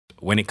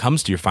when it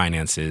comes to your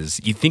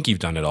finances, you think you've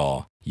done it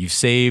all. You've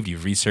saved,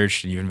 you've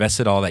researched, and you've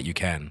invested all that you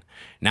can.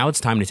 Now it's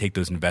time to take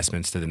those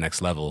investments to the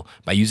next level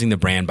by using the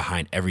brand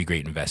behind every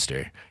great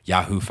investor,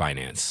 Yahoo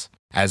Finance.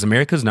 As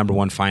America's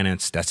 #1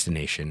 finance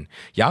destination,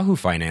 Yahoo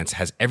Finance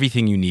has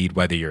everything you need,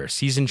 whether you're a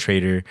seasoned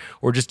trader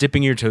or just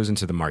dipping your toes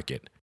into the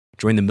market.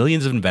 Join the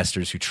millions of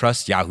investors who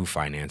trust Yahoo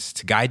Finance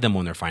to guide them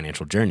on their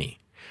financial journey.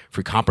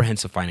 For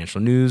comprehensive financial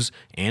news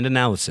and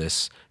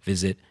analysis,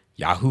 visit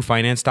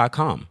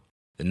yahoofinance.com,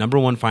 the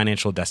 #1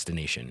 financial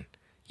destination,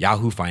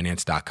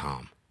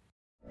 yahoofinance.com.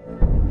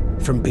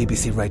 From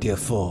BBC Radio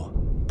 4,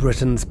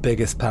 Britain's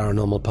biggest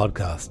paranormal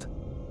podcast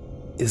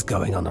is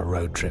going on a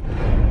road trip.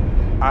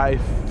 I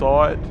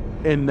thought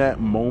in that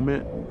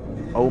moment,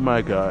 oh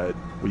my God,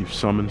 we've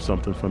summoned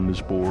something from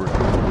this board.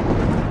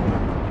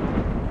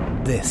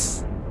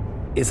 This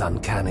is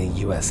Uncanny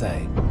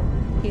USA.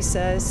 He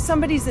says,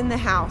 somebody's in the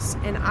house,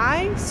 and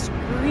I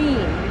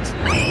screamed.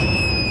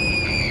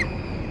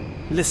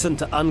 Listen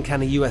to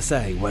Uncanny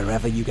USA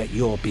wherever you get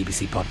your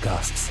BBC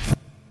podcasts,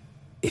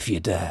 if you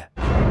dare.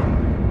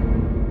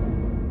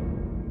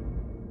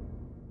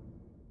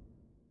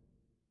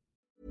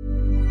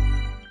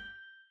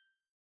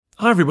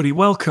 Hi everybody,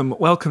 welcome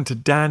to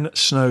Dan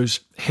Snow's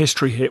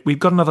History Hit. We've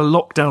got another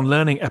lockdown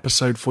learning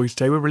episode for you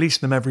today. We're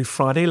releasing them every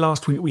Friday.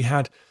 Last week we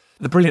had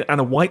the brilliant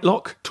Anna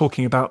Whitelock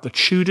talking about the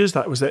Tudors.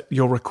 That was at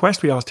your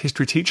request. We asked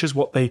history teachers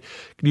what they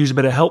could use a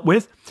bit of help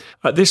with.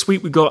 This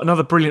week we've got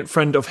another brilliant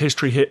friend of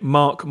History Hit,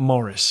 Mark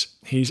Morris.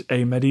 He's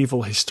a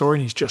medieval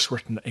historian. He's just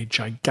written a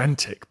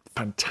gigantic,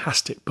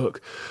 fantastic book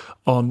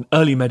on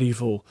early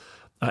medieval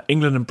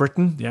England and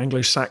Britain, the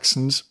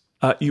Anglo-Saxons.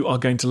 You are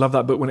going to love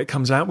that book when it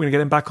comes out. We're going to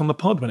get him back on the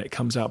pod when it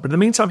comes out. But in the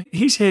meantime,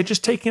 he's here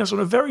just taking us on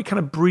a very kind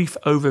of brief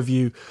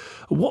overview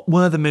of what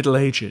were the Middle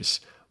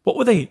Ages. What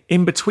were they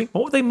in between?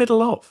 What were they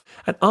middle of?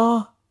 And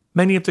are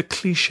many of the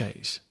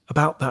cliches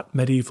about that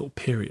medieval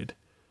period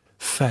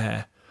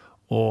fair,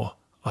 or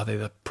are they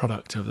the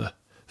product of the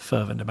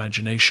fervent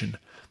imagination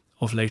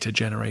of later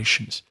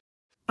generations?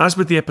 As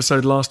with the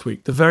episode last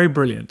week, the very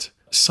brilliant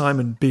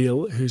Simon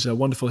Beale, who's a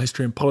wonderful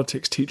history and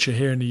politics teacher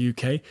here in the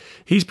UK,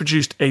 he's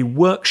produced a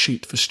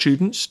worksheet for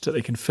students that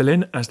they can fill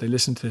in as they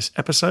listen to this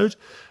episode.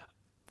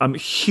 I'm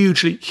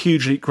hugely,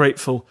 hugely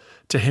grateful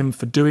to him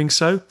for doing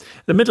so.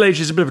 The Middle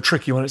Ages is a bit of a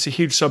tricky one. It's a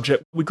huge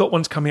subject. We've got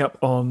ones coming up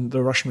on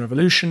the Russian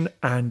Revolution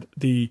and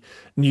the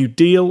New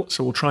Deal,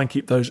 so we'll try and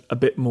keep those a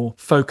bit more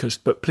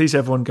focused. But please,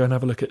 everyone, go and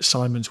have a look at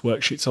Simon's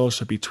worksheets. I'll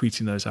also be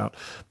tweeting those out.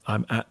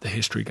 I'm at The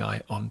History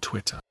Guy on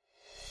Twitter.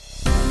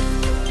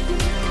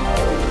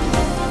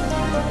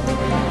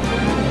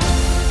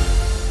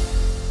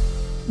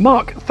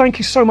 Mark, thank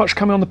you so much for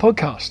coming on the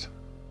podcast.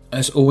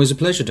 It's always a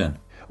pleasure, Dan.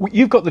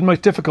 You've got the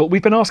most difficult.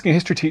 We've been asking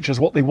history teachers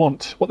what they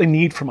want, what they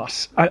need from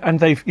us. And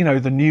they've,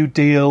 the New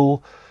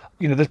Deal,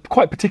 there's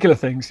quite particular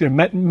things,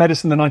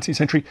 medicine in the 19th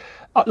century.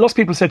 Lots of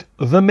people said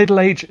the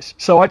Middle Ages.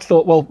 So I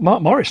thought, well,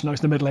 Mark Morris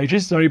knows the Middle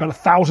Ages. It's only about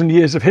 1,000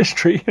 years of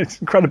history. It's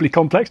incredibly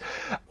complex.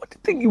 What do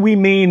you think we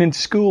mean in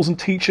schools and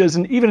teachers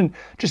and even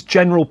just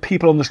general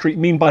people on the street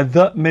mean by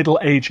the Middle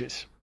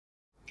Ages?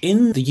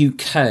 In the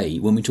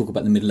UK, when we talk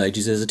about the Middle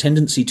Ages, there's a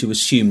tendency to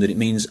assume that it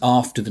means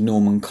after the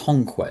Norman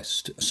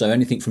Conquest. So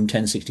anything from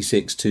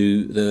 1066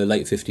 to the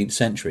late 15th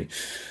century.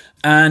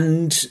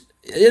 And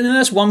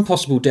that's one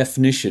possible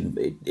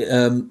definition.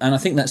 And I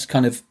think that's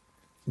kind of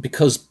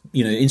because,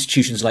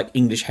 institutions like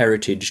English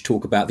Heritage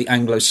talk about the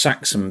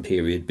Anglo-Saxon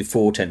period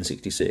before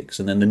 1066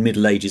 and then the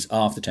Middle Ages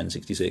after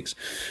 1066.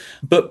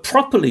 But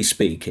properly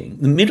speaking,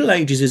 the Middle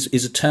Ages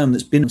is a term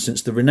that's been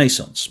since the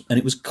Renaissance, and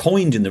it was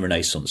coined in the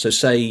Renaissance, so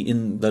say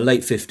in the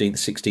late 15th,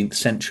 16th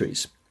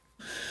centuries.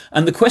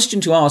 And the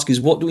question to ask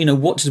is, what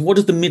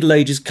does the Middle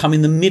Ages come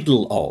in the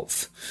middle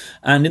of?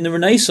 And in the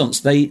Renaissance,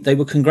 they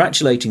were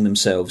congratulating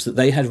themselves that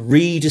they had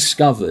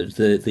rediscovered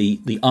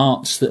the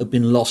arts that had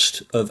been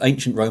lost of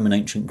ancient Rome and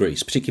ancient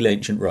Greece, particularly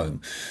ancient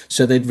Rome.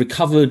 So they'd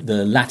recovered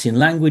the Latin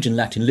language and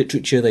Latin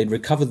literature. They'd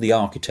recovered the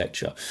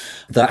architecture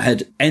that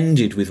had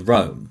ended with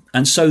Rome.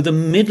 And so the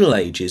Middle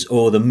Ages,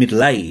 or the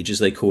Middle Age, as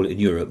they call it in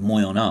Europe,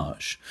 Moyen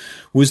Âge,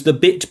 was the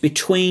bit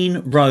between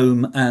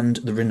Rome and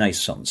the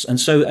Renaissance. And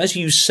so, as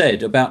you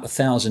said, about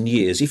 1,000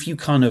 years, if you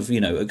kind of,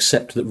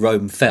 accept that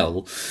Rome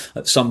fell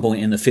at some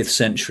point in the 5th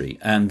century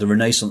and the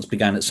Renaissance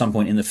began at some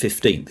point in the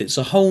 15th, it's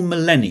a whole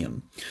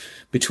millennium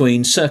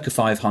between circa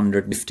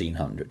 500 and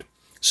 1500.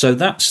 So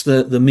that's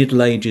the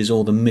Middle Ages,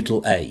 or the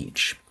Middle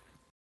Age.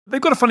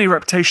 They've got a funny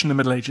reputation, the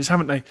Middle Ages,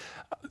 haven't they?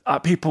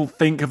 People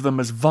think of them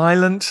as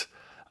violent,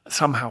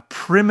 somehow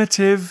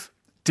primitive,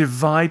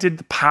 divided.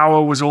 The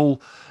power was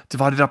all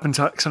divided up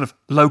into kind of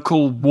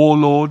local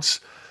warlords.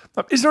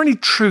 Is there any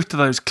truth to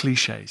those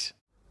cliches?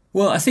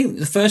 Well, I think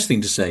the first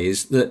thing to say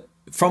is that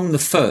from the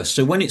first,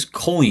 so when it's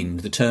coined,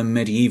 the term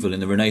medieval in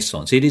the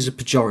Renaissance, it is a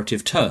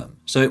pejorative term.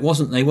 So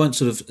they weren't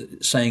sort of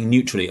saying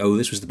neutrally, oh,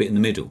 this was the bit in the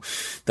middle.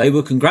 They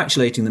were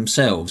congratulating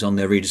themselves on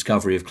their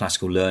rediscovery of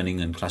classical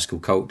learning and classical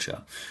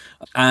culture,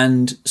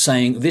 and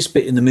saying this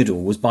bit in the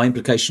middle was by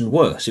implication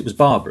worse. It was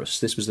barbarous.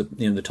 This was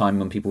the time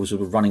when people were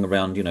sort of running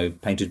around,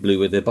 painted blue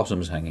with their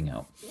bottoms hanging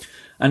out.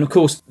 And of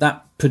course,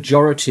 that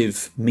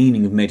pejorative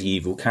meaning of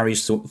medieval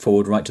carries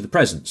forward right to the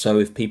present. So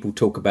if people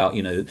talk about,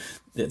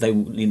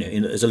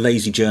 as a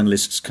lazy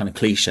journalist's kind of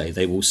cliche,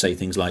 they will say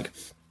things like,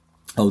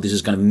 oh, this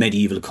is kind of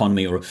medieval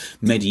economy, or a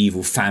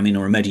medieval famine,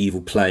 or a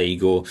medieval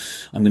plague, or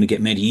I'm going to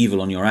get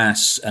medieval on your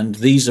ass. And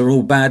these are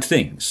all bad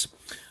things.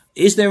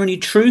 Is there any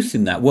truth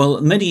in that?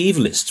 Well,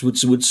 medievalists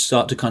would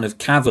start to kind of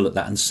cavil at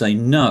that and say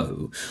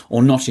no,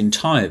 or not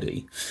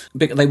entirely.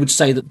 But they would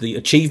say that the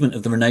achievement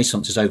of the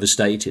Renaissance is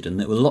overstated, and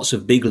there were lots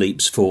of big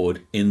leaps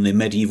forward in the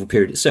medieval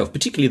period itself,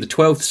 particularly the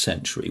 12th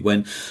century,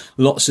 when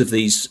lots of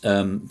these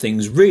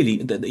things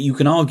really, that you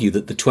can argue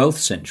that the 12th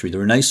century, the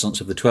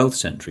Renaissance of the 12th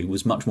century,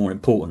 was much more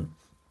important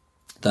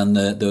than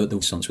the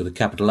Renaissance with a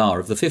capital R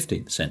of the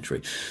 15th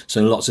century.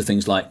 So lots of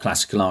things like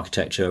classical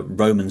architecture,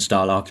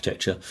 Roman-style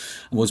architecture,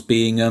 was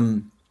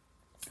being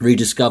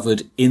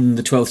rediscovered in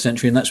the 12th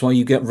century, and that's why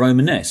you get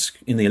Romanesque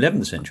in the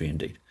 11th century,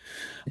 indeed.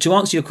 To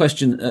answer your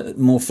question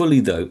more fully,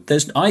 though,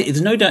 there's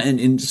no doubt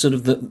in sort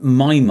of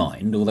my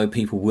mind, although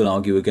people will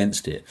argue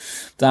against it,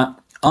 that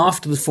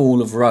after the fall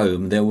of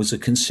Rome, there was a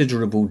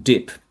considerable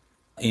dip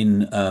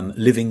in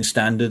living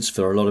standards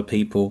for a lot of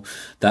people,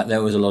 that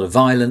there was a lot of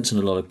violence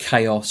and a lot of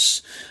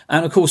chaos.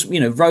 And of course,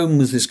 Rome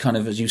was this kind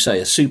of, as you say,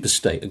 a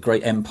superstate, a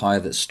great empire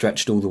that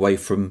stretched all the way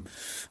from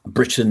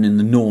Britain in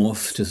the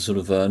north to sort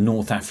of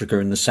North Africa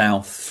in the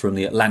south, from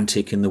the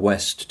Atlantic in the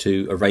west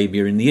to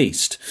Arabia in the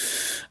east.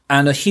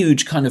 And a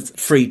huge kind of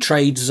free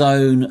trade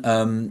zone,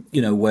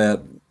 where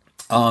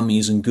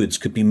armies and goods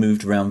could be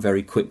moved around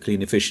very quickly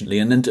and efficiently.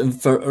 And then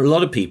for a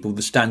lot of people,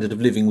 the standard of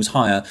living was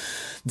higher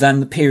than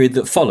the period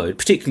that followed,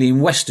 particularly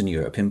in Western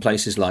Europe, in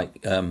places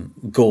like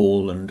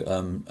Gaul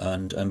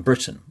and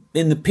Britain.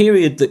 In the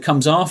period that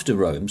comes after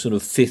Rome, sort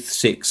of 5th,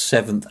 6th,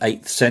 7th,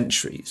 8th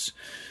centuries,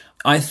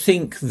 I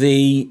think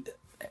I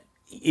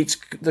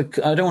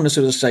don't want to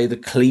sort of say the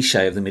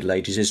cliche of the Middle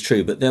Ages is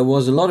true, but there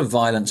was a lot of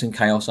violence and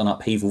chaos and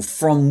upheaval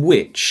from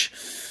which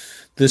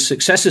the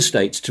successor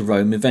states to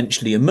Rome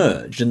eventually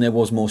emerged, and there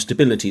was more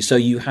stability. So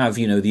you have,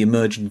 the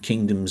emerging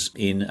kingdoms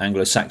in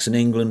Anglo-Saxon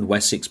England,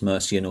 Wessex,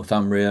 Mercia,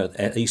 Northumbria,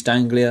 East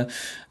Anglia,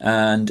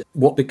 and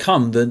what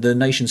become the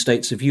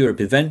nation-states of Europe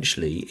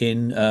eventually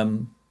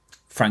in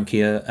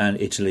Francia and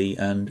Italy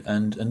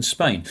and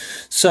Spain.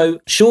 So,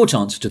 short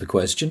answer to the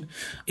question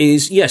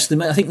is yes.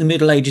 I think the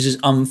Middle Ages is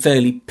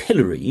unfairly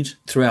pilloried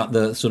throughout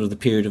the sort of the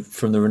period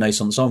from the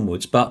Renaissance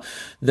onwards, but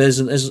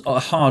there's a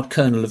hard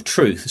kernel of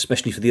truth,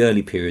 especially for the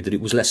early period, that it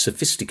was less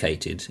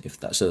sophisticated, if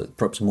that's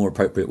perhaps a more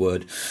appropriate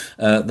word,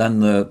 than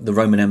the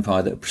Roman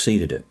Empire that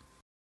preceded it.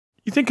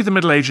 You think of the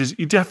Middle Ages,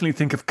 you definitely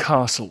think of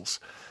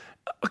castles.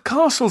 Are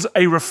castles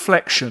a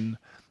reflection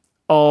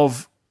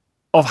of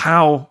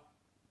how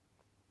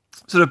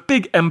sort of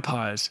big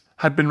empires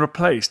had been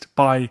replaced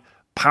by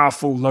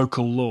powerful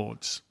local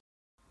lords?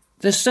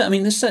 There's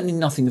certainly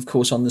nothing, of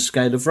course, on the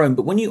scale of Rome.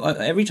 But when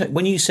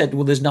you said,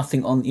 well, there's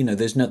nothing on,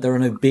 there are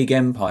no big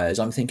empires,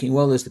 I'm thinking,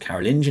 well, there's the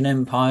Carolingian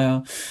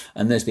Empire,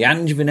 and there's the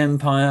Angevin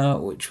Empire,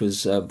 which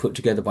was put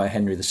together by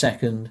Henry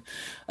II.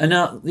 And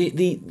now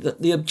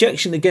the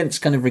objection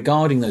against kind of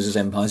regarding those as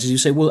empires is you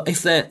say, well,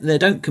 if they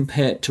don't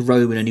compare to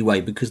Rome in any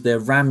way because they're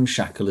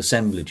ramshackle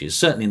assemblages.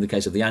 Certainly in the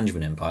case of the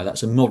Angevin Empire,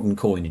 that's a modern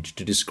coinage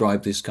to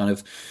describe this kind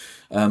of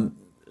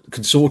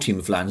consortium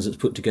of lands that's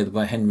put together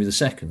by Henry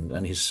II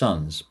and his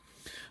sons.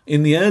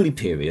 In the early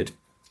period,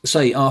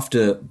 say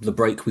after the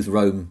break with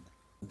Rome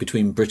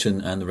between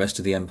Britain and the rest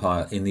of the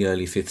empire in the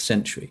early 5th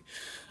century,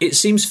 it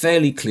seems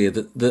fairly clear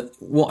that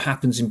what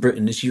happens in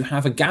Britain is you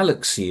have a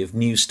galaxy of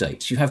new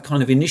states. You have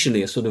kind of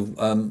initially a sort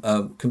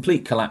of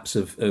complete collapse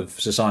of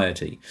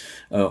society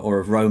or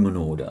of Roman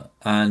order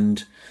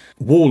and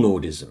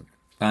warlordism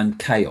and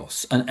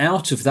chaos. And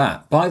out of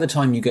that, by the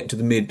time you get to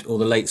the mid or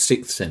the late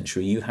 6th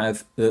century, you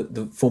have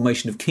the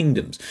formation of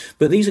kingdoms.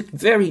 But these are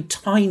very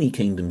tiny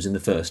kingdoms in the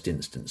first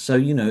instance. So,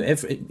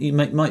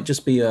 it might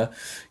just be a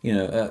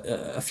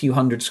few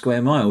hundred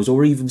square miles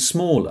or even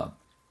smaller.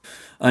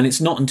 And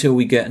it's not until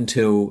we get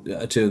to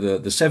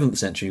the 7th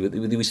century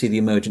that we see the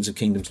emergence of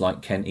kingdoms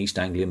like Kent, East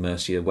Anglia,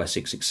 Mercia,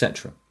 Wessex,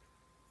 etc.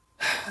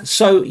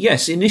 So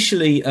yes,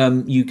 initially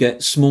you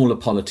get smaller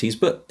polities,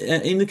 but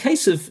in the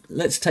case of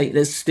let's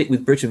stick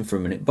with Britain for a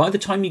minute. By the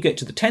time you get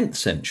to the 10th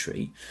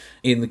century,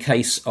 in the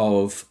case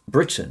of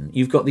Britain,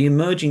 you've got the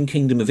emerging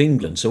kingdom of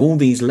England. So all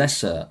these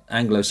lesser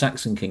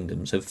Anglo-Saxon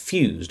kingdoms have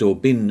fused or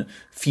been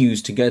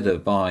fused together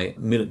by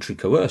military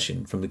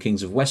coercion from the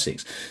kings of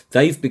Wessex.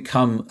 They've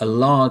become a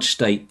large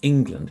state,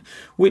 England,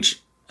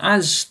 which,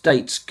 as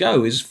states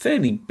go, is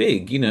fairly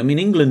big.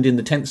 England in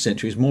the 10th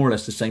century is more or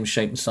less the same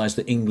shape and size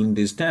that England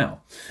is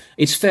now.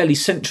 It's fairly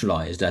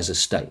centralised as a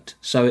state.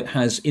 So it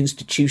has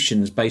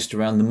institutions based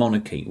around the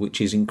monarchy, which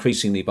is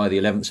increasingly by the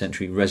 11th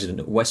century resident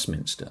at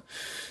Westminster.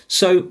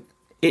 So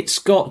it's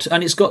got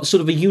sort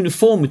of a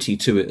uniformity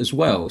to it as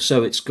well.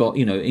 So it's got,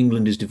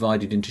 England is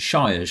divided into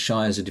shires.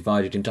 Shires are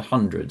divided into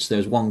hundreds.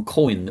 There's one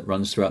coin that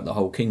runs throughout the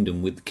whole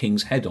kingdom with the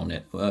king's head on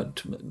it,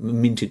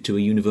 minted to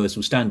a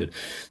universal standard.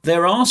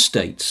 There are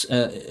states,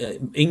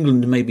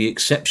 England may be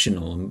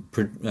exceptional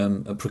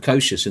and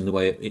precocious in the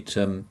way it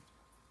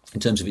in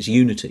terms of its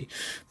unity.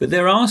 But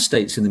there are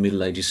states in the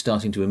Middle Ages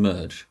starting to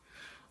emerge.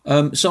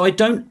 So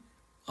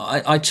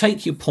I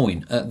take your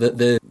point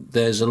that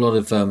there's a lot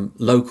of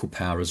local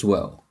power as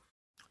well.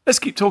 Let's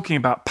keep talking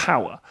about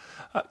power.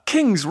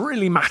 Kings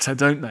really matter,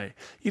 don't they?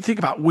 You think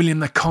about William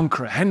the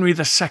Conqueror, Henry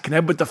II,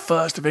 Edward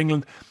I of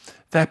England,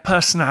 their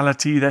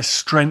personality, their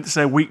strengths,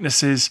 their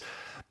weaknesses.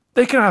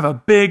 They can have a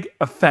big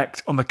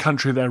effect on the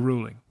country they're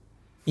ruling.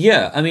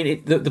 Yeah, I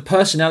mean, the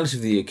personality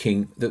of the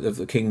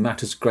king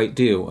matters a great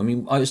deal. I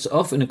mean,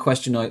 often a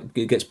question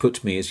it gets put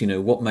to me is,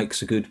 what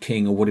makes a good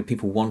king, or what do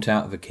people want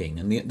out of a king?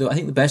 And I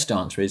think the best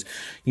answer is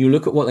you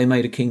look at what they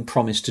made a king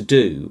promise to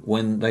do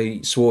when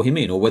they swore him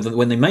in, or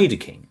when they made a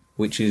king,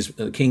 which is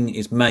a king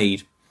is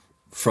made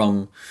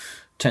from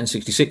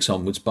 1066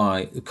 onwards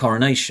by the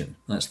coronation.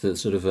 That's the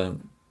sort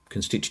of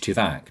constitutive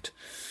act.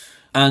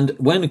 And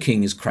when a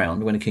king is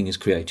crowned, when a king is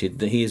created,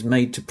 that he is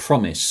made to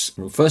promise,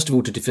 first of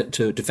all, to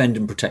defend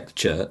and protect the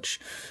church,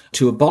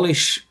 to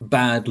abolish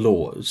bad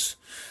laws,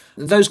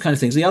 those kind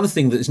of things. The other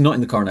thing that is not in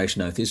the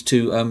coronation oath is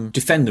to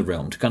defend the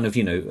realm, to kind of,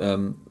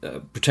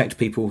 protect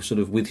people sort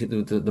of with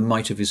the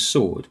might of his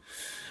sword.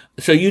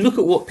 So you look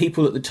at what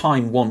people at the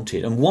time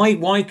wanted and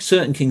why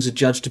certain kings are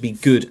judged to be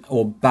good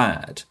or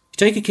bad. You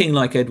take a king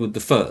like Edward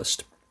I.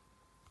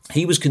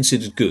 He was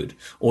considered good,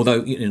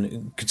 although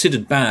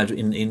considered bad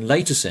in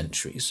later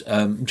centuries,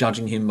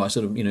 judging him by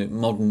sort of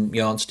modern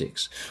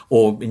yardsticks,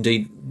 or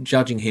indeed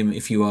judging him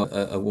if you are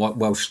a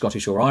Welsh,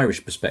 Scottish, or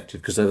Irish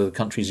perspective, because they're the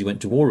countries he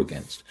went to war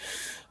against.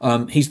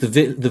 He's the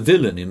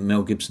villain in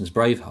Mel Gibson's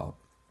Braveheart.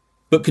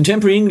 But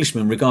contemporary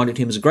Englishmen regarded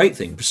him as a great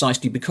thing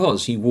precisely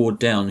because he ward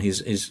down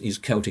his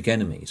Celtic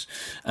enemies,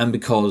 and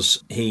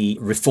because he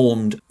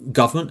reformed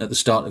government at the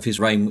start of his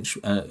reign, which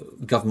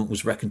government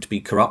was reckoned to be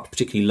corrupt,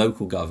 particularly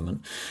local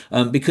government,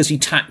 because he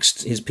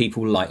taxed his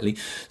people lightly.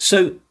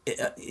 So,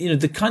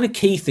 the kind of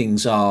key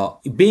things are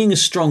being a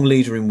strong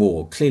leader in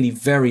war, clearly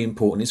very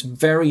important. It's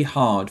very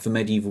hard for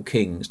medieval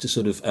kings to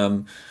sort of,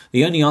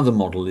 the only other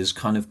model is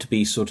kind of to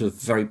be sort of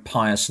very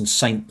pious and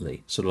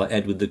saintly, sort of like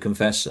Edward the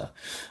Confessor.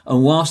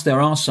 And whilst there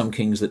are some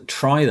kings that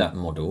try that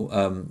model,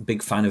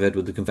 big fan of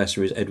Edward the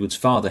Confessor is Edward's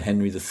father,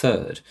 Henry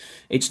III,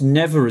 it's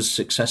never as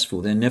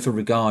successful. They're never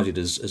regarded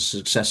as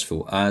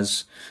successful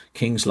as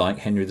kings like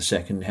Henry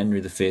II, Henry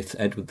V,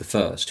 Edward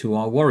I, who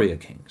are warrior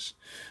kings.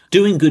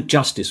 Doing good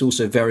justice,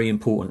 also very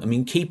important. I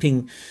mean,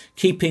 keeping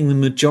the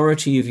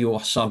majority of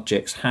your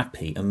subjects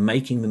happy and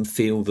making them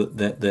feel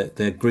that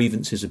their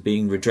grievances are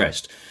being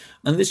redressed.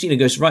 And this,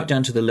 goes right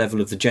down to the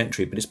level of the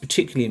gentry, but it's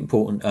particularly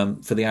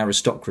important for the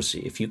aristocracy.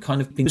 If you kind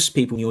of most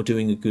people, you're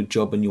doing a good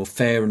job and you're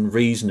fair and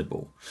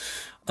reasonable.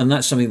 And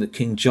that's something that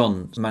King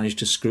John managed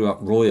to screw up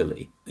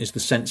royally, is the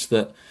sense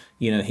that,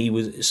 he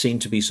was seen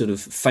to be sort of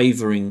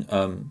favouring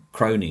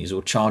cronies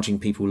or charging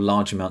people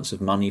large amounts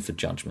of money for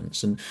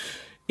judgments. And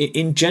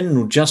in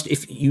general, just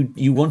if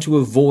you want to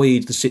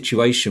avoid the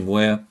situation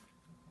where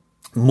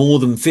more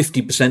than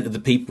 50% of the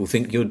people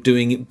think you're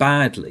doing it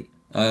badly,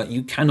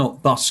 you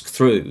cannot busk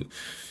through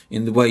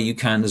in the way you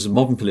can as a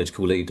modern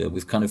political leader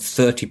with kind of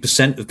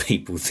 30% of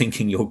people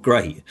thinking you're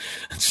great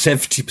and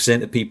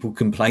 70% of people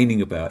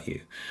complaining about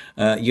you.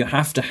 You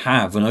have to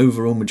have an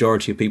overall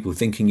majority of people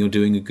thinking you're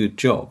doing a good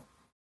job.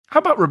 How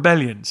about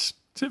rebellions?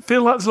 Does it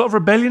feel like there's a lot of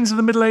rebellions in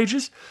the Middle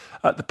Ages?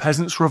 The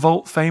Peasants'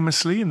 Revolt,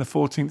 famously, in the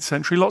 14th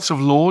century. Lots of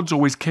lords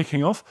always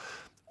kicking off.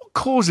 What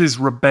causes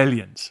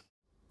rebellions?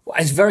 Well,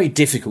 it's very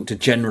difficult to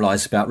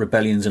generalise about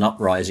rebellions and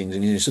uprisings,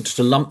 and sort of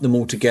to lump them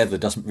all together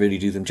doesn't really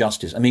do them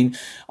justice. I mean,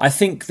 I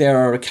think there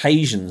are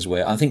occasions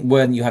where,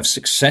 when you have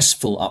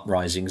successful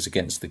uprisings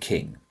against the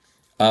king,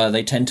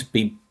 they tend to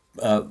be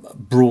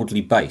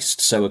broadly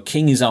based. So a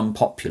king is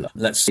unpopular,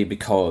 let's say,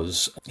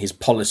 because his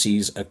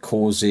policies are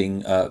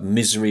causing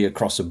misery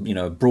across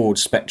a broad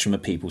spectrum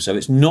of people. So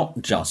it's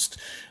not just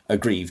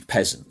aggrieved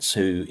peasants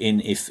who,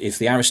 if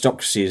the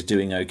aristocracy is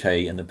doing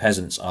okay and the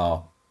peasants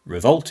are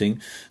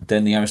revolting,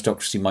 then the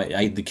aristocracy might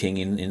aid the king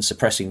in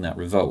suppressing that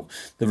revolt.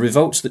 The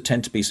revolts that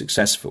tend to be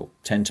successful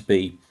tend to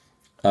be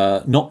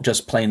not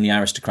just plainly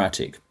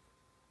aristocratic,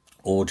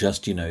 or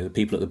just, the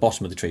people at the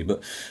bottom of the tree,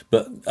 but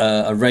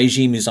a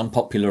regime is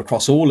unpopular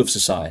across all of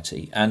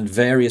society and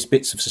various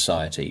bits of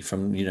society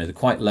from, the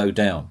quite low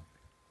down.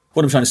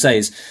 What I'm trying to say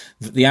is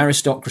that the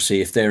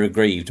aristocracy, if they're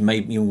aggrieved,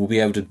 maybe will be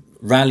able to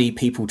rally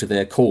people to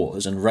their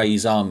cause and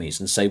raise armies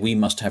and say we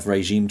must have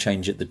regime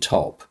change at the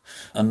top,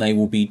 and they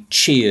will be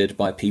cheered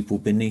by people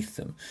beneath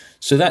them.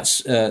 So that's,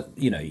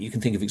 you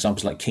can think of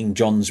examples like King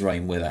John's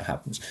reign where that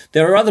happens.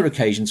 There are other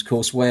occasions, of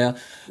course, where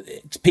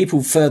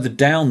people further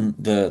down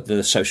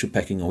the social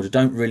pecking order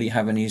don't really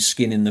have any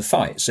skin in the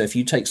fight. So if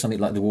you take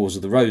something like the Wars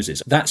of the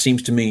Roses, that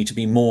seems to me to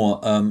be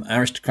more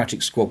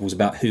aristocratic squabbles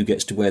about who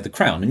gets to wear the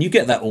crown. And you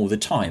get that all the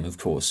time, of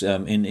course,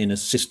 in a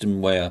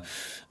system where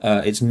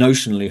It's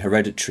notionally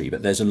hereditary,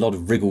 but there's a lot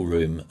of wriggle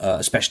room,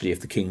 especially if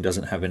the king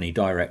doesn't have any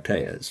direct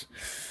heirs.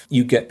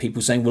 You get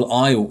people saying, well,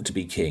 I ought to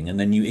be king. And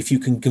then if you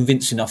can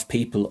convince enough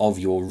people of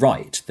your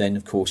right, then,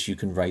 of course, you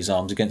can raise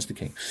arms against the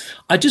king.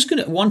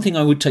 One thing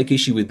I would take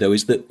issue with, though,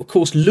 is that, of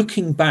course,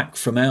 looking back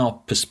from our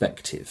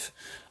perspective,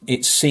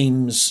 it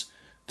seems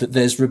that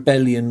there's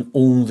rebellion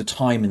all the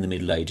time in the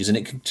Middle Ages.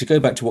 And to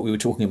go back to what we were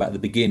talking about at the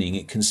beginning,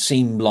 it can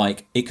seem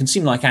like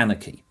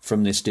anarchy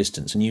from this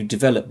distance. And you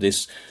develop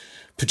this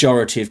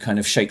pejorative kind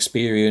of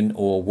Shakespearean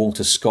or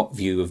Walter Scott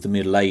view of the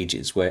Middle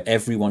Ages, where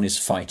everyone is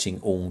fighting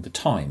all the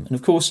time. And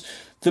of course,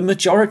 the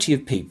majority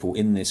of people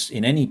in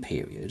any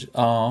period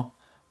are,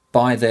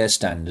 by their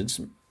standards,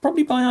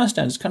 probably by our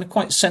standards, kind of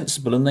quite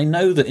sensible, and they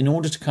know that in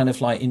order to kind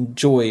of like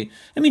enjoy,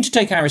 to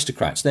take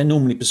aristocrats, they're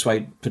normally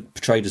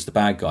portrayed as the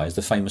bad guys,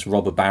 the famous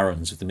robber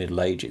barons of the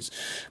Middle Ages.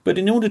 But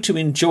in order to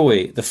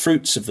enjoy the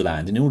fruits of the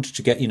land, in order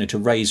to get, to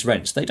raise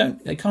rents, they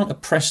can't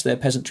oppress their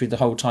peasantry the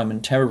whole time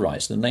and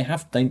terrorise them. They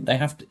have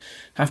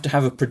to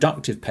have a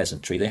productive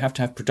peasantry. They have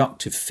to have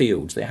productive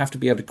fields. They have to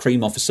be able to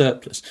cream off a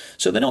surplus.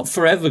 So they're not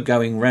forever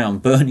going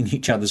round burning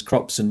each other's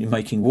crops and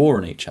making war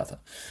on each other.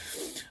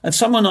 And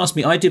someone asked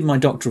me, I did my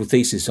doctoral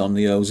thesis on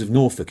the Earls of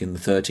Norfolk in the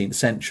 13th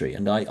century,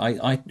 and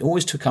I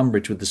always took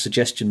umbrage with the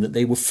suggestion that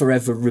they were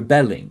forever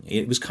rebelling.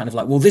 It was kind of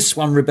like, well, this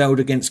one rebelled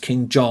against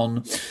King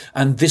John,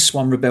 and this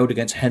one rebelled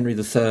against Henry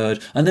III,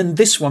 and then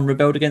this one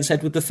rebelled against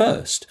Edward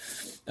I.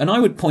 And I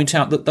would point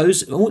out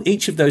that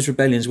each of those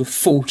rebellions were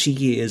 40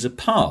 years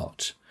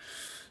apart.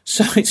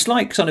 So it's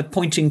like kind of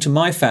pointing to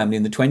my family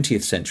in the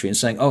 20th century and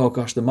saying, oh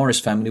gosh, the Morris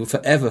family were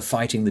forever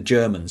fighting the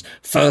Germans.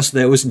 First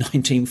there was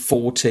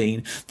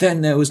 1914,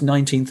 then there was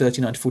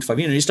 1939 to 45.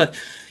 It's like,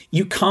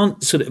 you can't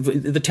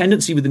the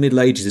tendency with the Middle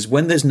Ages is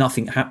when there's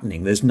nothing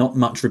happening, there's not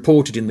much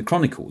reported in the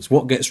chronicles.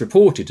 What gets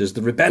reported is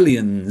the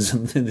rebellions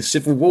and the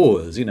civil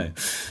wars,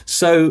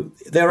 So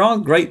there are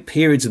great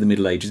periods of the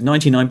Middle Ages,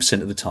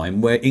 99% of the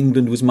time, where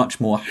England was much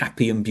more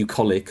happy and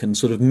bucolic and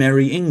sort of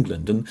merry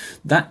England. And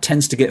that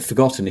tends to get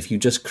forgotten if you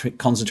just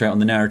concentrate on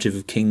the narrative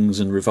of kings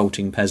and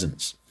revolting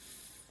peasants.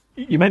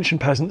 You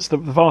mentioned peasants. The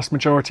vast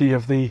majority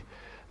of the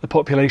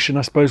population,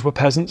 I suppose, were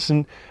peasants.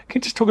 And can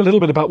you just talk a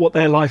little bit about what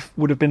their life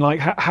would have been like?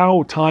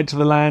 How tied to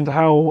the land?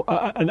 How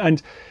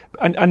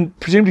and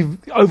presumably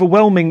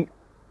overwhelming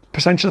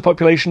percentage of the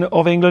population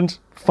of England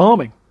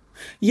farming.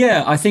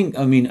 Yeah, I think.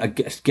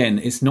 Again,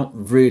 it's not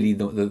really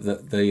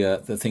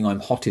the thing I'm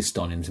hottest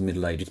on in the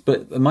Middle Ages,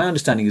 but my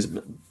understanding is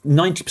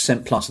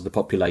 90% plus of the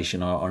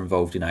population are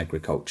involved in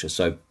agriculture.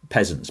 So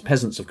peasants.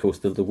 Peasants, of course,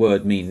 the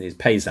word mean is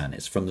paysan.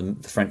 It's from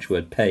the French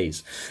word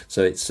pays.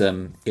 So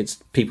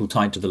it's people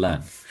tied to the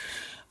land.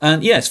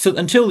 And yes,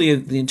 until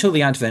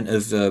the advent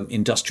of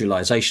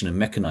industrialisation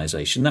and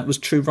mechanisation, that was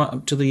true right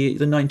up to the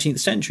 19th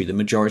century. The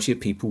majority of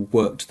people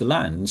worked the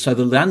land. And so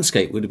the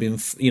landscape would have been,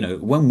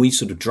 when we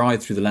sort of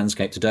drive through the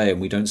landscape today and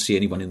we don't see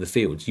anyone in the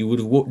fields, you would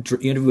have walked,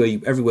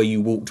 everywhere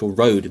you walked or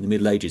rode in the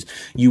Middle Ages,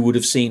 you would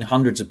have seen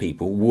hundreds of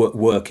people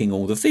working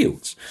all the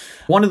fields.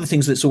 One of the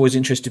things that's always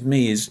interested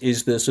me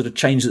is the sort of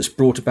change that's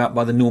brought about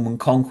by the Norman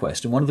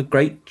conquest. And one of the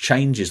great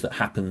changes that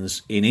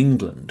happens in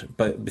England,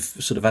 but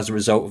sort of as a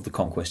result of the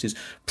conquest, is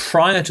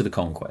prior to the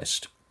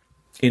conquest,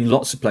 in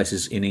lots of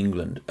places in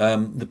England,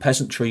 the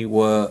peasantry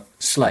were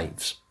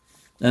slaves.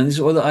 And this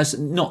is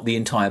not the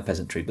entire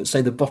peasantry, but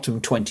say the bottom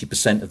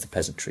 20% of the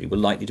peasantry were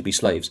likely to be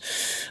slaves.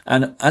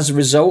 And as a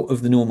result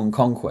of the Norman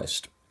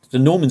conquest, the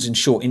Normans, in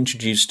short,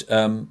 introduced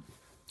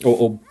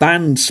or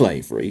banned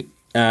slavery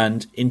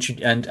and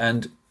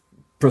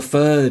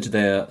preferred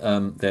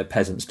their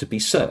peasants to be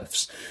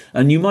serfs.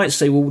 And you might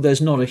say, well,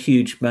 there's not a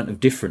huge amount of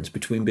difference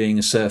between being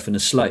a serf and a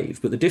slave,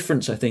 but the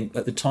difference, I think,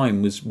 at the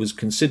time was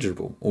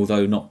considerable,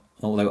 although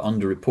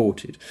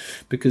underreported,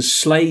 because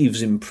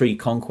slaves in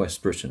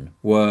pre-conquest Britain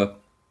were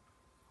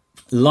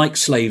like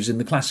slaves in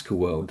the classical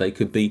world.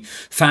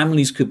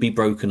 Families could be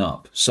broken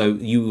up. So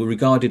you were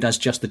regarded as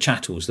just the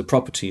chattels, the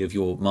property of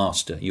your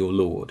master, your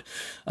lord.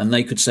 And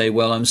they could say,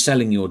 well, I'm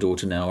selling your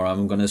daughter now, or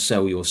I'm going to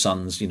sell your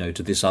sons,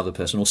 to this other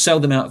person, or sell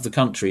them out of the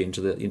country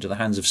into the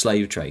hands of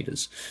slave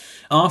traders.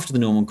 After the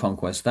Norman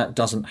conquest, that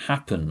doesn't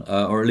happen,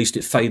 or at least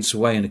it fades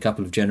away in a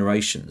couple of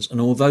generations. And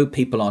although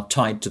people are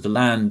tied to the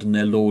land and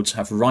their lords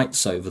have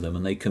rights over them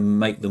and they can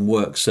make them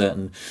work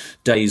certain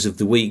days of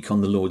the week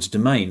on the lord's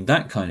domain,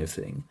 that kind of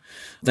thing,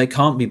 they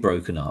can't be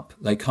broken up.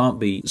 They can't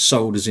be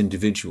sold as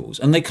individuals,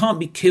 and they can't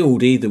be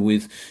killed either.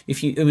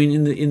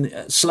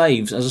 In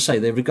slaves, as I say,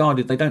 they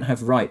don't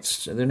have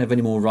rights. They don't have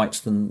any more rights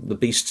than the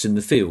beasts in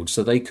the field,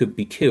 so they could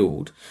be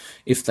killed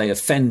if they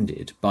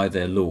offended by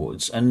their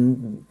lords,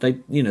 and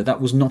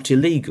that was not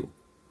illegal.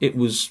 It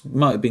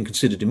might have been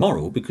considered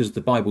immoral because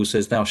the Bible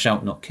says thou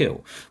shalt not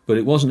kill, but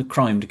it wasn't a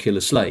crime to kill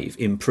a slave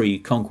in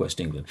pre-conquest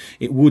England.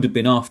 It would have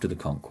been after the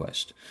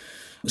conquest.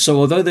 So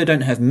although they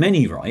don't have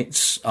many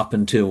rights up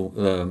until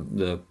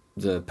the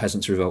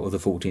Peasants' Revolt of the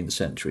 14th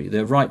century,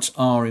 their rights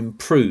are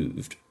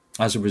improved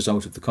as a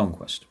result of the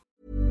conquest.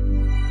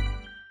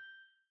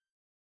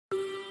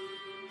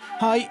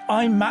 Hi,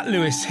 I'm Matt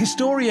Lewis,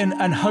 historian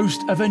and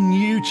host of a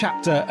new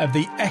chapter of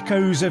the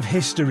Echoes of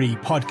History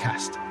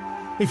podcast.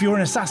 If you're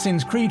an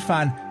Assassin's Creed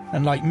fan,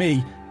 and like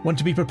me, want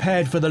to be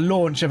prepared for the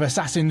launch of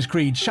Assassin's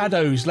Creed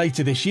Shadows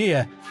later this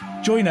year,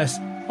 join us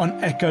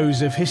on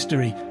Echoes of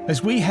History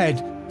as we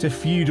head to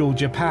feudal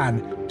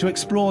Japan to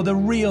explore the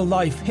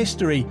real-life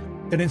history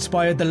that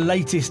inspired the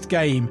latest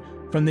game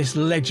from this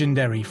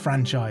legendary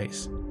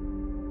franchise.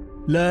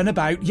 Learn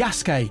about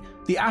Yasuke,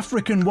 the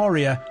African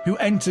warrior who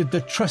entered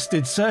the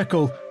trusted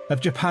circle of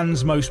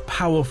Japan's most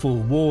powerful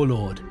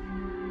warlord.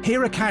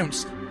 Hear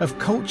accounts of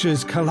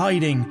cultures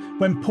colliding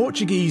when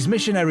Portuguese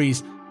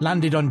missionaries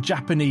landed on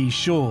Japanese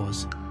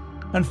shores,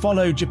 and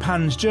follow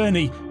Japan's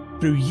journey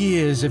through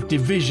years of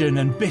division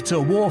and bitter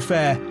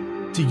warfare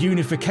to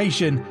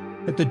unification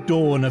at the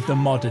dawn of the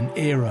modern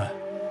era.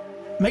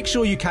 Make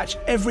sure you catch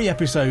every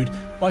episode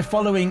by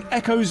following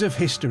Echoes of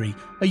History,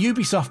 a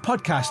Ubisoft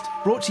podcast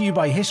brought to you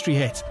by History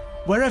Hit,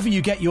 wherever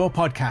you get your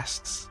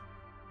podcasts.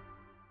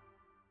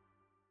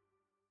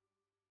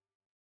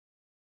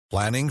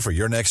 Planning for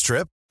your next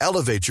trip?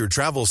 Elevate your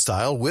travel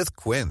style with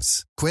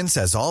Quince. Quince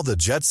has all the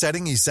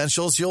jet-setting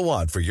essentials you'll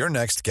want for your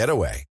next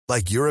getaway,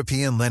 like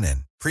European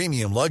linen,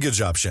 premium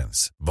luggage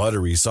options,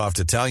 buttery soft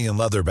Italian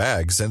leather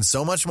bags, and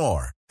so much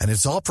more. And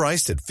it's all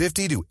priced at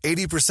 50 to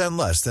 80%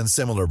 less than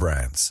similar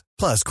brands.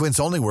 Plus, Quince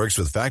only works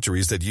with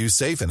factories that use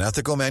safe and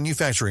ethical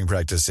manufacturing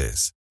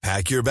practices.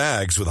 Pack your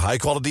bags with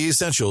high-quality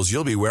essentials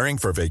you'll be wearing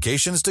for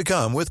vacations to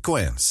come with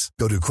Quince.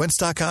 Go to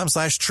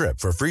quince.com/trip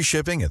for free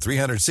shipping and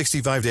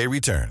 365-day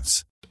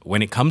returns.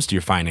 When it comes to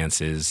your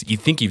finances, you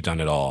think you've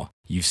done it all.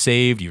 You've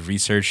saved, you've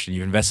researched, and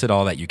you've invested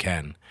all that you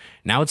can.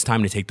 Now it's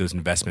time to take those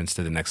investments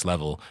to the next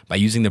level by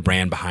using the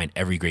brand behind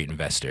every great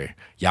investor,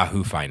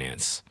 Yahoo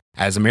Finance.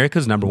 As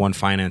America's #1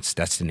 finance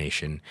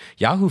destination,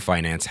 Yahoo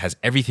Finance has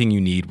everything you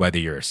need, whether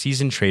you're a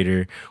seasoned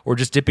trader or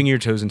just dipping your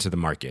toes into the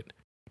market.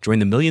 Join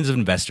the millions of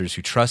investors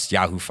who trust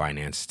Yahoo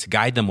Finance to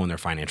guide them on their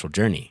financial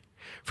journey.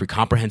 For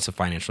comprehensive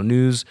financial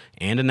news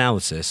and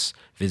analysis,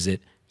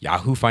 visit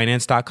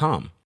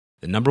yahoofinance.com,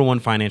 the #1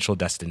 financial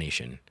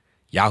destination,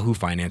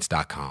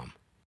 yahoofinance.com.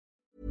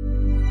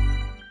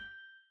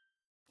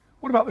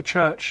 What about the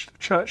church? The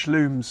church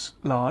looms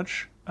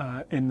large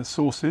in the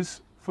sources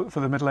for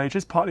the Middle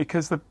Ages, partly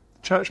because the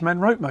churchmen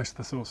wrote most of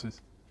the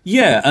sources.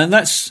 Yeah, and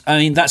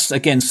that's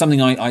again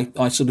something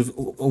I sort of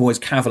always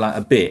cavil at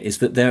a bit, is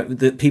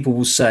that people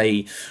will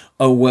say,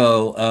 oh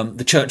well,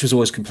 the church was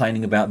always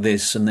complaining about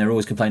this, and they're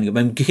always complaining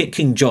about.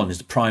 King John is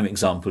the prime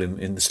example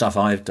in the stuff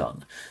I've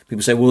done.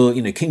 People say, well,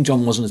 King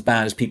John wasn't as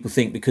bad as people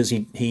think because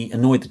he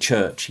annoyed the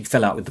church, he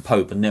fell out with the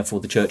Pope, and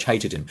therefore the church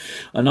hated him.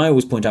 And I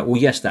always point out,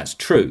 well, yes, that's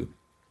true.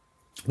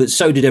 But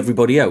so did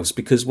everybody else,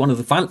 because one of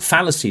the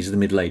fallacies of the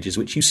Middle Ages,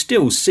 which you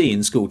still see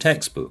in school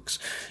textbooks,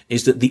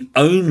 is that the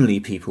only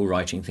people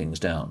writing things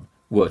down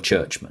were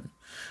churchmen.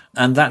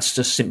 And that's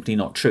just simply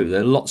not true. There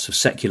are lots of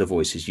secular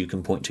voices you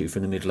can point to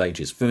from the Middle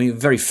Ages. For me, a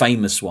very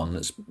famous one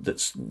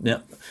that's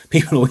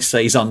people always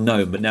say he's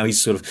unknown, but now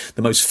he's sort of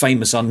the most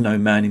famous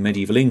unknown man in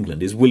medieval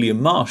England, is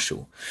William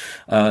Marshal,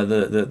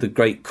 the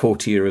great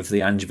courtier of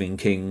the Angevin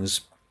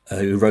kings,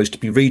 who rose to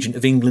be regent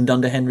of England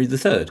under Henry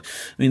III. I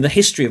mean, the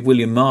history of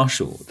William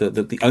Marshal,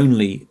 the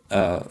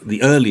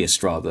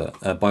earliest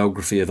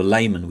biography of a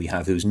layman we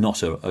have who's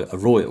not a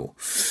royal,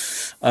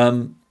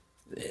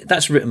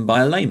 that's written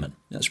by a layman.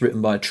 That's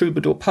written by a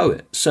troubadour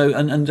poet. So,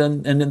 and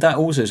that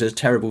also says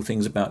terrible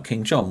things about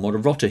King John, what a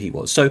rotter he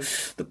was. So,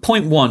 the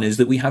point one is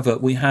that we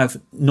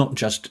have not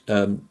just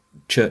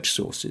church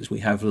sources, we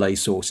have lay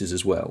sources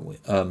as well.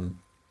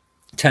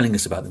 Telling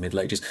us about the Middle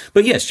Ages.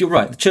 But yes, you're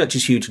right, the church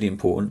is hugely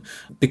important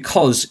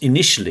because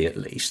initially, at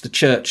least, the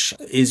church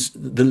is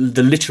the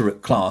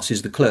literate class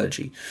is the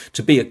clergy.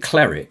 To be a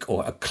cleric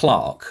or a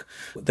clerk,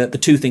 that the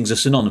two things are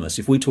synonymous.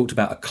 If we talked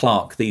about a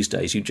clerk these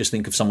days, you'd just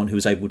think of someone who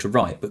was able to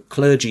write, but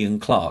clergy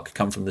and clerk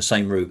come from the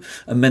same root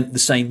and meant the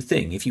same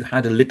thing. If you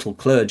had a little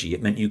clergy,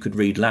 it meant you could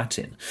read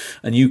Latin,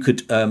 and you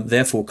could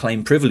therefore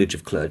claim privilege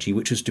of clergy,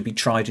 which was to be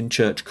tried in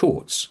church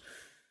courts.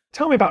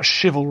 Tell me about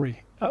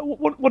chivalry.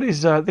 What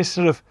is this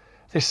sort of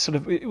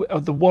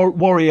the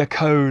warrior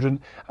code, and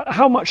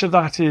how much of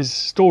that is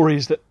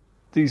stories that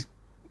these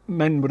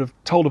men would have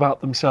told about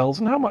themselves,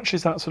 and how much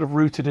is that sort of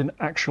rooted in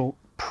actual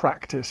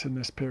practice in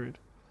this period?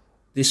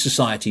 This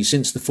society,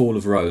 since the fall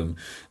of Rome,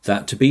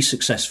 that to be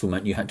successful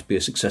meant you had to be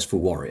a successful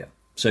warrior.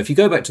 So if you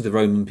go back to the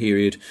Roman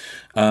period,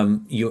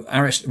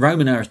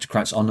 Roman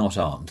aristocrats are not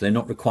armed. They're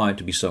not required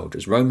to be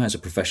soldiers. Rome has a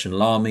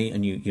professional army,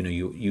 and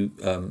you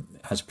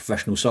has a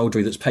professional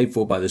soldiery that's paid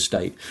for by the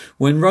state.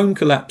 When Rome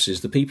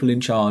collapses, the people in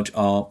charge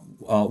are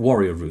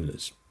warrior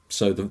rulers.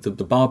 So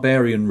the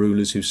barbarian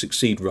rulers who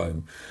succeed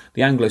Rome,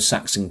 the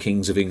Anglo-Saxon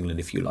kings of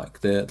England, if you like,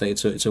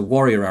 it's a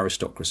warrior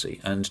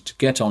aristocracy. And to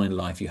get on in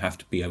life, you have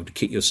to be able to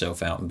kit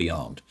yourself out and be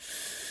armed,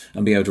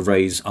 and be able to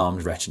raise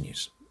armed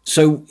retinues.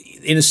 So,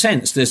 in a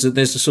sense, there's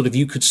a sort of,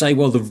 you could say,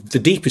 well, the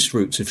deepest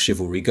roots of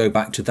chivalry go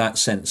back to that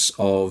sense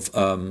of,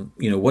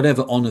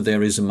 whatever honour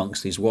there is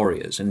amongst these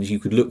warriors. And you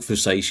could look for,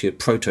 say,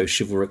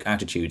 proto-chivalric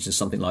attitudes in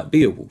something like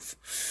Beowulf.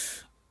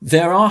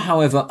 There are,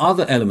 however,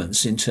 other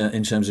elements in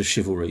terms of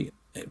chivalry.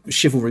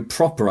 Chivalry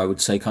proper, I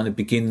would say, kind of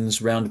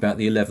begins round about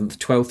the 11th,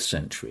 12th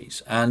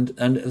centuries. And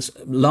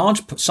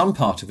some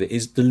part of it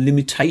is the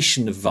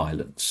limitation of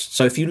violence.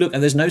 So if you look,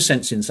 and there's no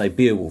sense in, say,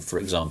 Beowulf, for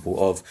example,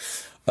 of,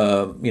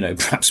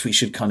 perhaps we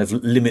should kind of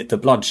limit the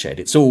bloodshed.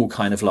 It's all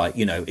kind of like,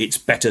 it's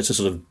better to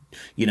sort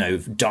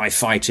of, die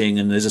fighting.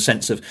 And there's a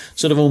sense of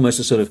sort of almost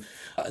a sort of,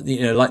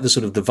 like the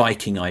sort of the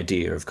Viking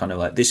idea of kind of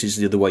like, this is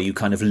the way you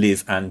kind of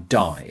live and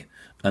die.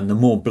 And the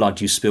more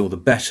blood you spill, the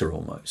better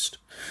almost.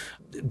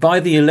 By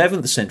the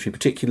 11th century,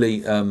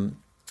 particularly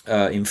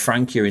in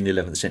Francia in the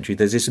 11th century,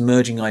 there's this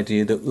emerging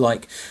idea that,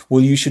 like,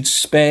 well, you should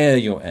spare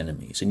your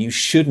enemies and you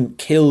shouldn't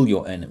kill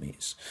your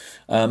enemies.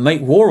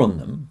 Make war on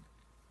them,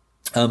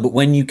 but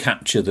when you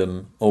capture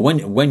them or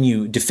when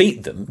you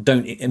defeat them,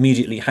 don't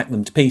immediately hack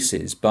them to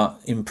pieces,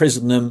 but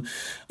imprison them.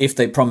 If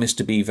they promise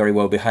to be very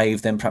well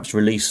behaved, then perhaps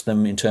release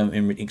them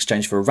in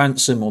exchange for a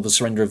ransom or the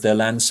surrender of their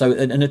land. So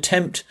an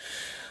attempt,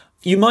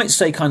 you might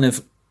say, kind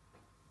of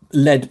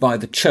led by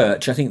the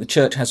church. I think the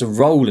church has a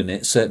role in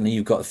it. Certainly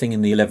you've got a thing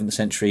in the 11th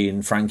century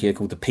in Francia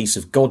called the Peace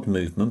of God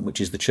movement, which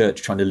is the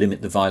church trying to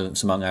limit the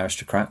violence among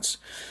aristocrats.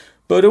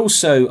 But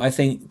also, I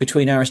think,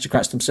 between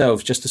aristocrats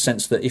themselves, just a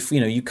sense that if,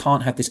 you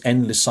can't have this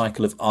endless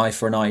cycle of eye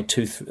for an eye,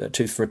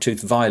 tooth for a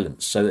tooth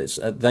violence. So it's,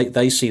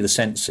 they see the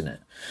sense in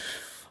it.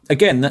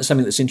 Again, that's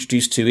something that's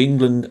introduced to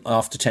England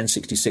after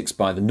 1066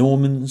 by the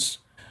Normans.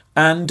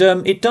 And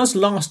it does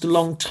last a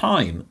long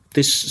time.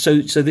 This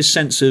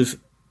sense of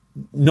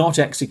not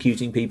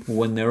executing people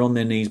when they're on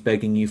their knees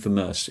begging you for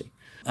mercy.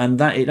 And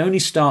that it only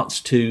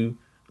starts to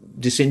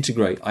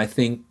disintegrate, I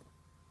think,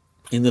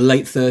 in the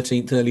late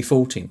 13th, early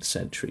 14th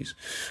centuries.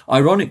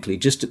 Ironically,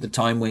 just at the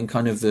time when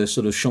kind of the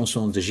sort of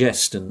chansons de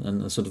geste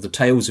and the sort of the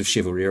tales of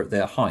chivalry are at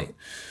their height.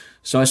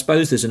 So I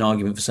suppose there's an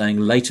argument for saying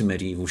later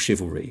medieval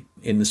chivalry,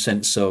 in the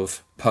sense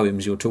of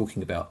poems you're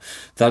talking about.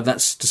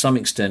 That's to some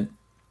extent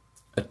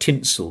a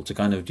tinsel to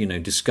kind of,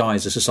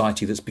 disguise a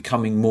society that's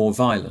becoming more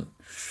violent.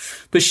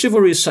 But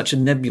chivalry is such a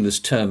nebulous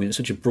term, it's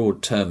such a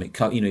broad term.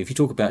 If you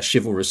talk about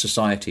chivalrous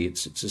society,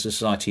 it's a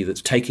society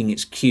that's taking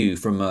its cue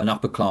from an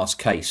upper-class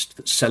caste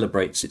that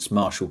celebrates its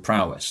martial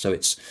prowess. So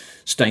it's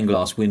stained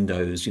glass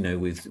windows,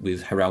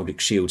 with heraldic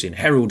shields in,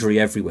 heraldry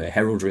everywhere,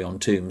 heraldry on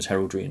tombs,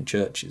 heraldry in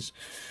churches.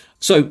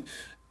 So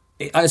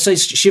I'd say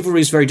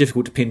chivalry is very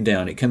difficult to pin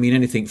down. It can mean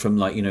anything from,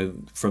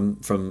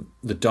 from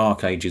the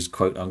Dark Ages,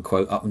 quote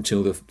unquote, up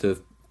until the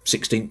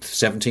 16th,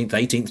 17th,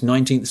 18th,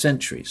 19th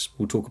centuries.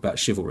 We'll talk about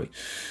chivalry.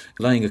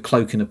 Laying a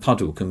cloak in a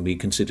puddle can be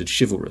considered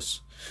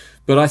chivalrous.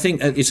 But I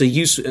think it's a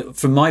use,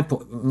 from my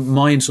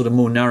sort of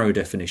more narrow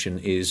definition,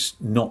 is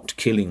not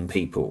killing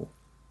people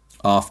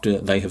after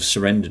they have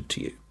surrendered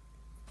to you.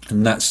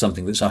 And that's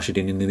something that's ushered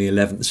in the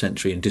 11th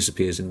century and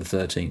disappears in the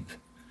 13th.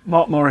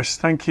 Mark Morris,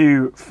 thank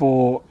you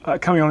for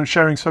coming on and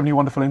sharing so many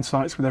wonderful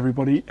insights with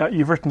everybody.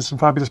 You've written some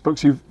fabulous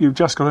books. You've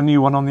just got a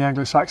new one on the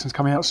Anglo-Saxons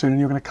coming out soon, and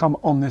you're going to come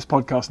on this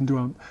podcast and do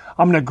it.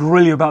 I'm going to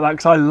grill you about that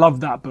because I love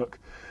that book.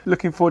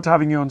 Looking forward to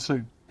having you on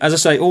soon. As I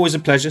say, always a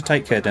pleasure.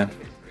 Take care, Dan.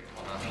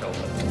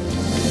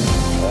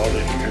 All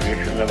this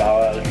tradition of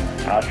ours,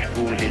 our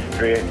school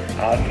history,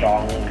 our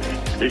songs,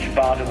 this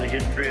part of the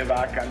history of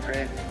our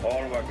country,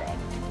 all were gone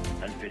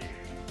and finished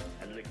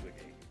and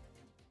liquidated.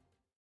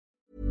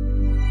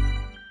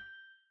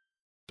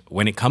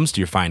 When it comes to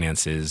your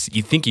finances,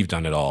 you think you've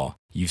done it all.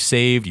 You've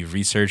saved, you've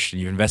researched,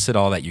 and you've invested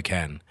all that you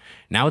can.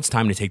 Now it's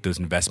time to take those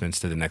investments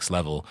to the next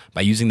level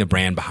by using the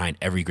brand behind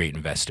every great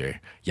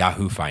investor,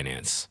 Yahoo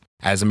Finance.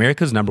 As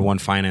America's #1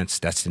 finance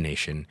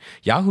destination,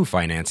 Yahoo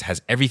Finance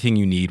has everything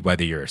you need,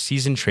 whether you're a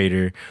seasoned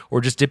trader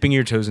or just dipping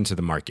your toes into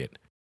the market.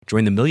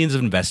 Join the millions of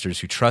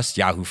investors who trust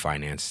Yahoo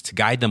Finance to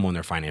guide them on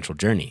their financial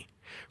journey.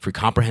 For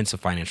comprehensive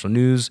financial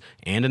news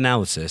and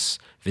analysis,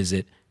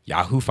 visit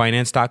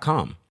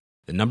yahoofinance.com.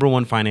 The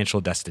 #1 financial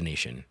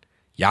destination,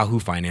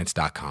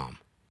 yahoofinance.com.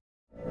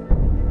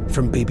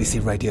 From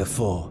BBC Radio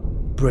 4,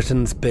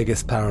 Britain's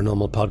biggest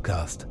paranormal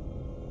podcast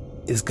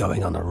is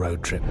going on a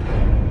road trip.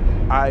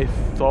 I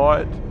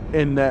thought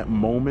in that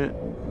moment,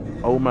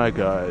 oh my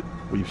God,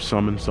 we've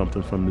summoned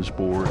something from this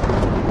board.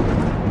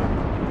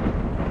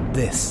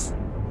 This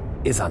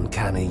is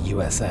Uncanny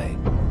USA.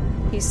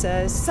 He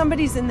says,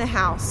 somebody's in the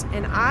house,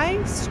 and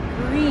I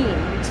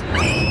screamed.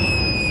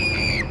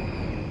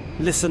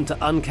 Listen to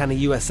Uncanny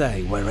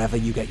USA wherever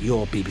you get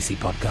your BBC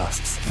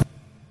podcasts,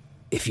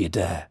 if you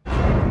dare.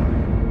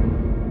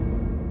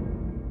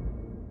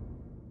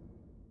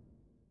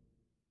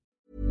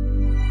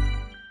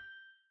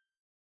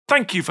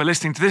 Thank you for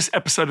listening to this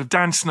episode of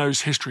Dan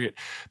Snow's History Hit.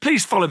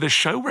 Please follow this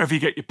show wherever you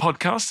get your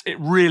podcasts. It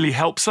really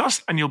helps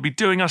us, and you'll be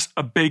doing us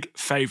a big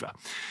favour.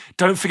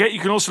 Don't forget,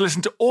 you can also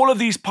listen to all of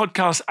these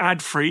podcasts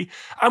ad-free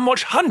and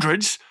watch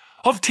hundreds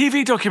of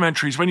TV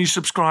documentaries when you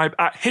subscribe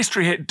at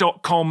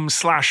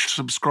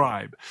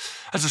historyhit.com/subscribe.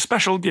 As a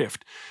special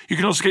gift, you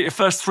can also get your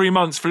first 3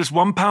 months for just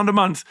 £1 a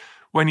month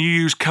when you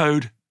use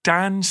code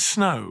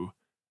DANSNOW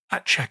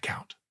at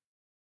checkout.